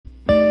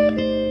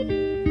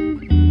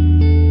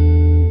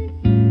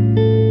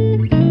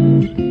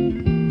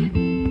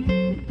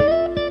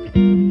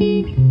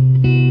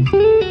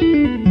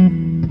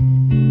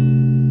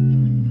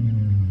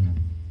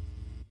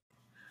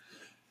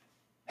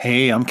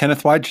Hey, I'm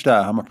Kenneth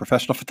Wajda. I'm a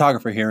professional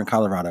photographer here in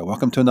Colorado.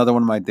 Welcome to another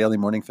one of my daily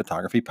morning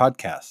photography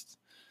podcasts.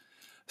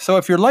 So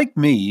if you're like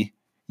me,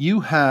 you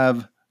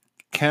have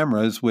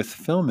cameras with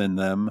film in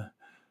them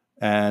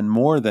and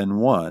more than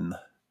one.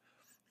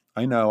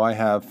 I know I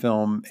have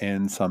film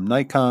in some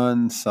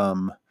Nikon,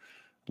 some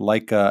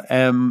Leica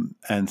M,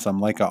 and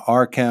some Leica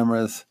R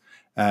cameras.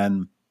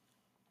 And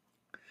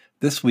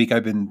this week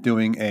I've been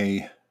doing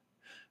a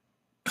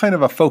kind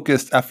of a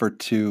focused effort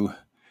to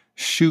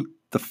shoot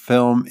the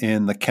film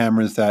in the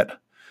cameras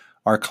that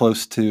are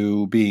close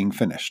to being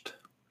finished.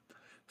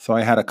 So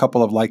I had a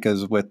couple of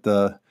Leicas with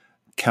the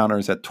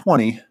counters at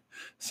 20.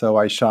 So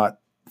I shot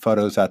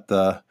photos at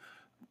the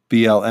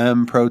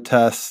BLM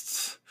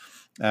protests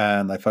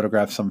and I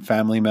photographed some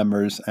family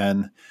members.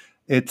 And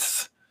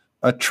it's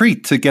a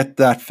treat to get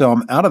that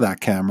film out of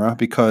that camera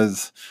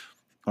because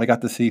I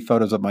got to see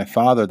photos of my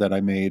father that I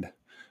made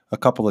a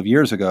couple of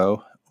years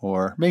ago,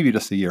 or maybe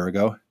just a year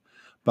ago.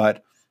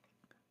 But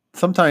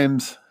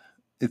sometimes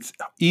it's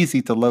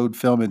easy to load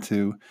film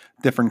into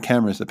different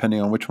cameras depending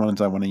on which ones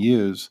I want to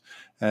use.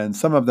 And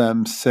some of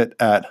them sit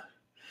at,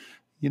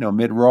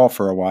 mid-roll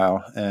for a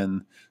while,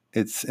 and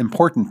it's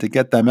important to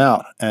get them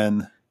out.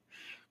 And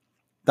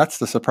that's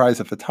the surprise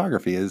of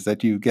photography, is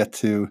that you get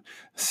to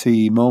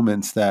see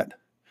moments that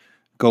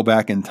go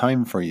back in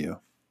time for you.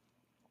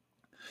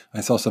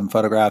 I saw some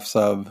photographs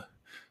of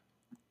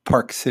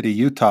Park City,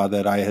 Utah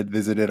that I had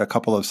visited a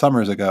couple of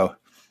summers ago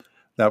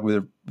that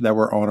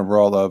were on a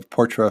roll of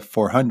Portra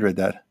 400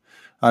 that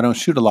I don't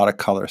shoot a lot of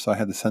color, so I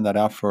had to send that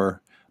out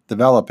for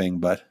developing.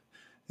 But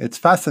it's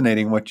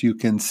fascinating what you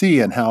can see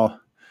and how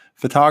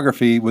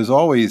photography was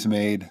always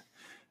made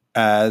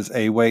as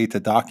a way to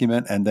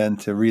document and then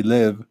to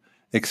relive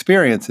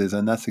experiences,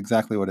 and that's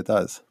exactly what it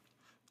does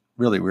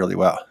really, really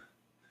well.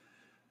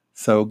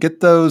 So get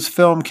those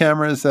film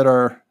cameras that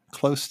are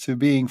close to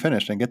being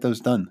finished and get those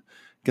done.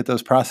 Get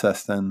those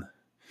processed, and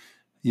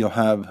you'll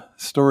have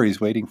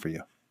stories waiting for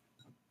you.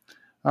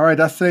 All right,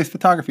 that's today's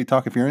photography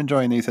talk. If you're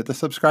enjoying these, hit the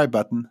subscribe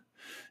button.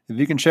 If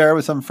you can share it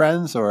with some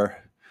friends or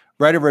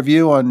write a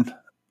review on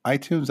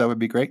iTunes, that would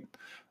be great.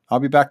 I'll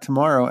be back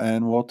tomorrow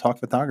and we'll talk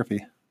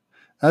photography.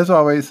 As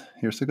always,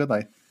 here's to good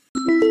light.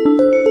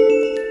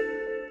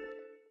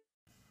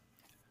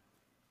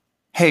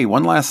 Hey,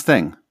 one last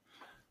thing.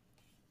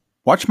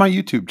 Watch my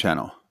YouTube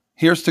channel,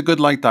 here's to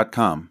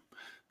goodlight.com.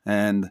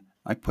 And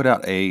I put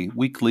out a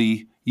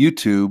weekly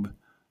YouTube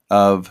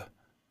of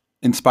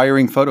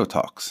inspiring photo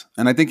talks,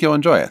 and I think you'll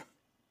enjoy it.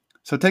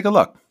 So take a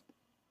look.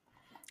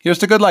 Here's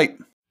to good light.